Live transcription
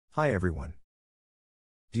Hi everyone.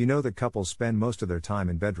 Do you know that couples spend most of their time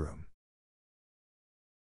in bedroom?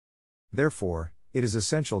 Therefore, it is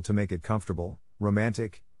essential to make it comfortable,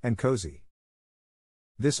 romantic, and cozy.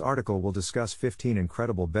 This article will discuss 15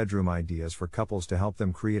 incredible bedroom ideas for couples to help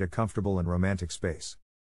them create a comfortable and romantic space.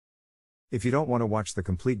 If you don't want to watch the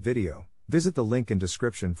complete video, visit the link in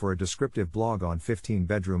description for a descriptive blog on 15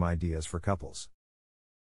 bedroom ideas for couples.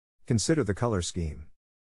 Consider the color scheme.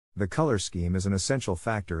 The color scheme is an essential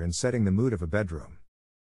factor in setting the mood of a bedroom.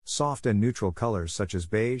 Soft and neutral colors such as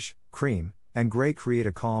beige, cream, and gray create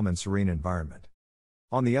a calm and serene environment.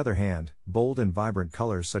 On the other hand, bold and vibrant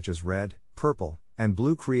colors such as red, purple, and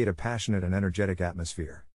blue create a passionate and energetic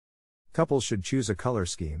atmosphere. Couples should choose a color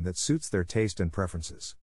scheme that suits their taste and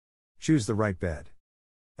preferences. Choose the right bed.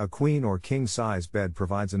 A queen or king size bed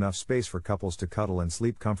provides enough space for couples to cuddle and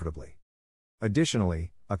sleep comfortably.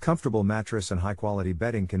 Additionally, a comfortable mattress and high-quality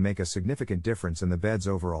bedding can make a significant difference in the bed's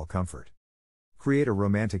overall comfort. Create a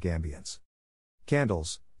romantic ambience.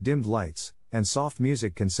 Candles, dimmed lights, and soft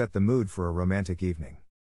music can set the mood for a romantic evening.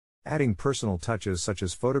 Adding personal touches such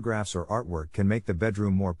as photographs or artwork can make the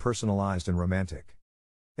bedroom more personalized and romantic.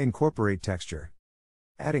 Incorporate texture.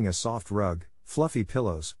 Adding a soft rug, fluffy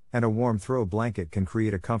pillows, and a warm throw blanket can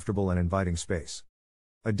create a comfortable and inviting space.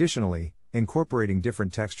 Additionally, incorporating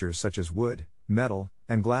different textures such as wood, metal,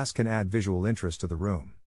 and glass can add visual interest to the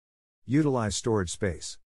room. Utilize storage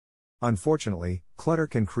space. Unfortunately, clutter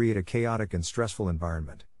can create a chaotic and stressful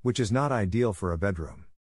environment, which is not ideal for a bedroom.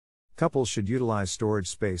 Couples should utilize storage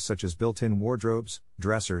space such as built-in wardrobes,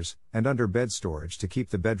 dressers, and under-bed storage to keep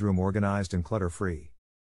the bedroom organized and clutter-free.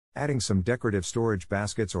 Adding some decorative storage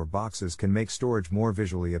baskets or boxes can make storage more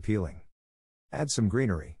visually appealing. Add some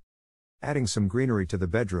greenery. Adding some greenery to the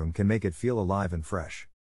bedroom can make it feel alive and fresh.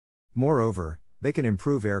 Moreover, they can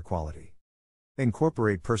improve air quality.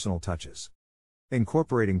 Incorporate personal touches.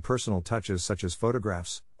 Incorporating personal touches such as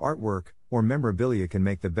photographs, artwork, or memorabilia can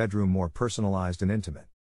make the bedroom more personalized and intimate.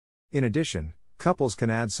 In addition, couples can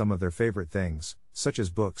add some of their favorite things, such as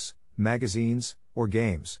books, magazines, or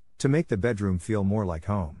games, to make the bedroom feel more like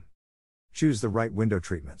home. Choose the right window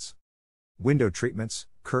treatments. Window treatments,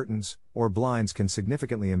 curtains, or blinds can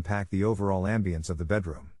significantly impact the overall ambience of the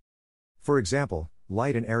bedroom. For example,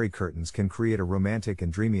 light and airy curtains can create a romantic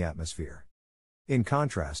and dreamy atmosphere. In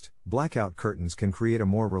contrast, blackout curtains can create a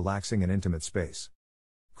more relaxing and intimate space.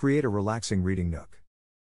 Create a relaxing reading nook.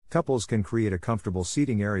 Couples can create a comfortable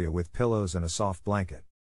seating area with pillows and a soft blanket.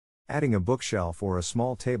 Adding a bookshelf or a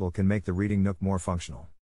small table can make the reading nook more functional.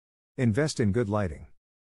 Invest in good lighting.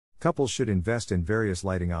 Couples should invest in various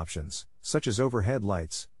lighting options, such as overhead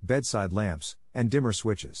lights, bedside lamps, and dimmer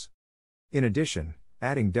switches. In addition,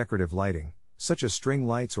 adding decorative lighting, such as string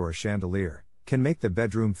lights or a chandelier, can make the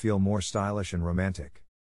bedroom feel more stylish and romantic.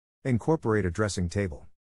 Incorporate a dressing table.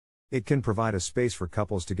 It can provide a space for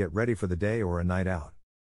couples to get ready for the day or a night out.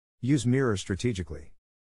 Use mirrors strategically.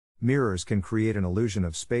 Mirrors can create an illusion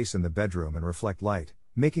of space in the bedroom and reflect light,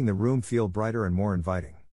 making the room feel brighter and more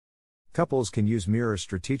inviting. Couples can use mirrors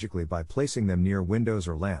strategically by placing them near windows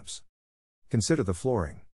or lamps. Consider the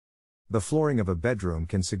flooring. The flooring of a bedroom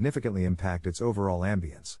can significantly impact its overall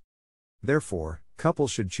ambience. Therefore,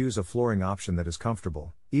 couples should choose a flooring option that is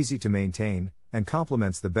comfortable, easy to maintain, and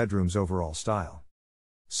complements the bedroom's overall style.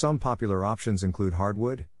 Some popular options include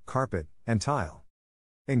hardwood, carpet, and tile.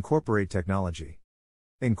 Incorporate technology.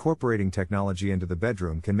 Incorporating technology into the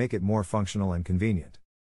bedroom can make it more functional and convenient.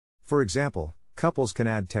 For example, couples can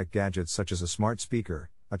add tech gadgets such as a smart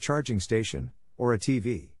speaker, a charging station, or a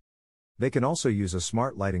TV. They can also use a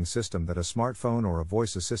smart lighting system that a smartphone or a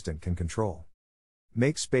voice assistant can control.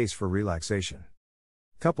 Make space for relaxation.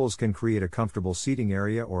 Couples can create a comfortable seating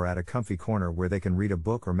area or add a comfy corner where they can read a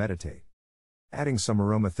book or meditate. Adding some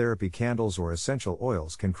aromatherapy candles or essential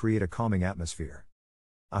oils can create a calming atmosphere.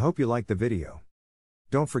 I hope you liked the video.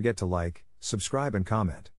 Don't forget to like, subscribe and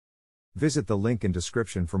comment. Visit the link in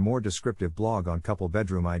description for more descriptive blog on couple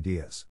bedroom ideas.